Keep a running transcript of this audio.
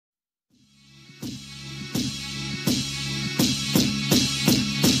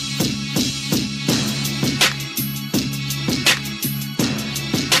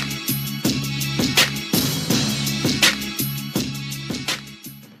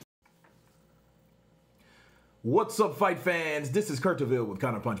What's up, fight fans? This is CAMPBELL with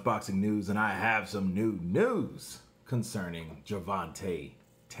Counterpunch Boxing News, and I have some new news concerning Gervonta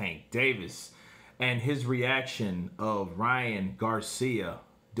Tank Davis and his reaction of Ryan Garcia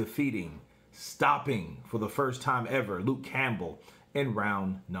stopping for the first time ever, Luke Campbell in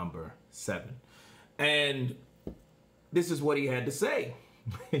round number 7. And this is what he had to say.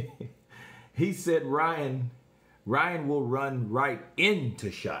 He said Ryan will run right into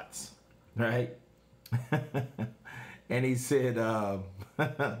shots, right? And he said,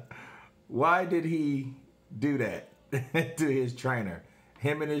 why did he do that to his trainer?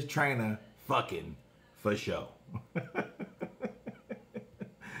 Him and his trainer fucking for show.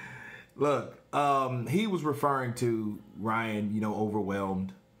 Look, he was referring to Ryan,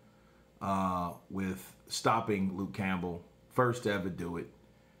 overwhelmed with stopping Luke Campbell, first to ever do it.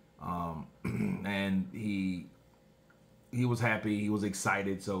 And he was happy, he was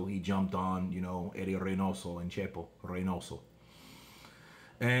excited, so he jumped on, Eddie Reynoso and Chepo Reynoso.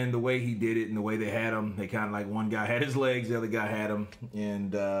 And the way he did it and the way they had him, they kind of like one guy had his legs, the other guy had him.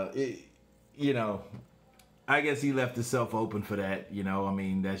 And, I guess he left himself open for that,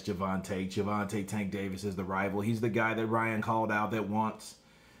 that's Gervonta. Gervonta Tank Davis is the rival. He's the guy that Ryan called out that wants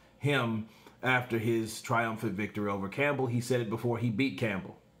him after his triumphant victory over Campbell. He said it before he beat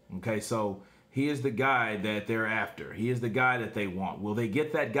Campbell. Okay, so he is the guy that they're after. He is the guy that they want. Will they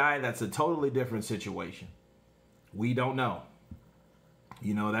get that guy? That's a totally different situation. We don't know.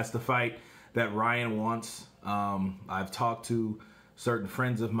 That's the fight that Ryan wants. I've talked to certain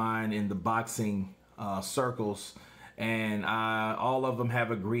friends of mine in the boxing circles, and all of them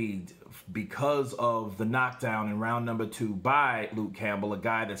have agreed, because of the knockdown in round number 2 by Luke Campbell, a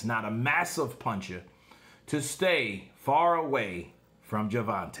guy that's not a massive puncher, to stay far away from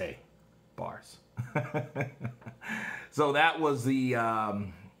Gervonta. Bars. So that was the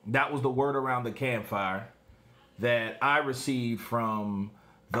word around the campfire that I received from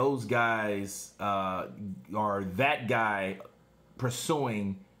those guys, or that guy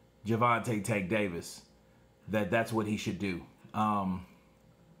pursuing Gervonta Tank Davis, that's what he should do. And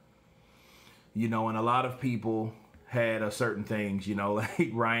a lot of people had certain things,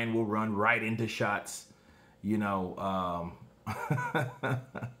 like Ryan will run right into shots, the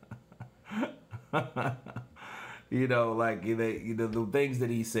things that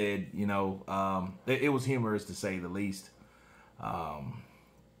he said, it was humorous to say the least. I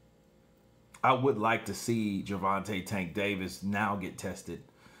would like to see Gervonta Tank Davis now get tested,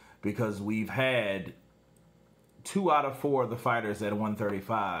 because we've had 2 out of 4 of the fighters at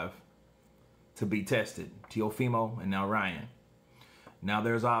 135 to be tested, Teofimo and now Ryan. Now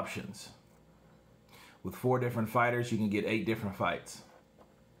there's options. With 4 different fighters, you can get 8 different fights.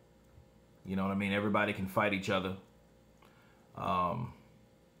 You know what I mean? Everybody can fight each other. I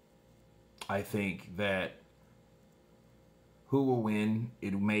think that who will win,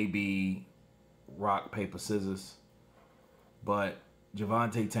 it may be rock, paper, scissors. But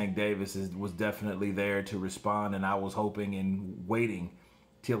Gervonta Tank Davis was definitely there to respond, and I was hoping and waiting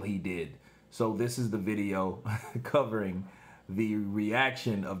till he did. So this is the video covering the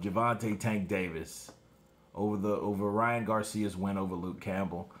reaction of Gervonta Tank Davis over Ryan Garcia's win over Luke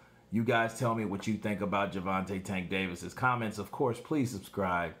Campbell. You guys tell me what you think about Gervonta Tank Davis's comments. Of course, please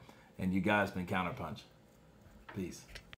subscribe. And you guys been Counterpunch. Peace.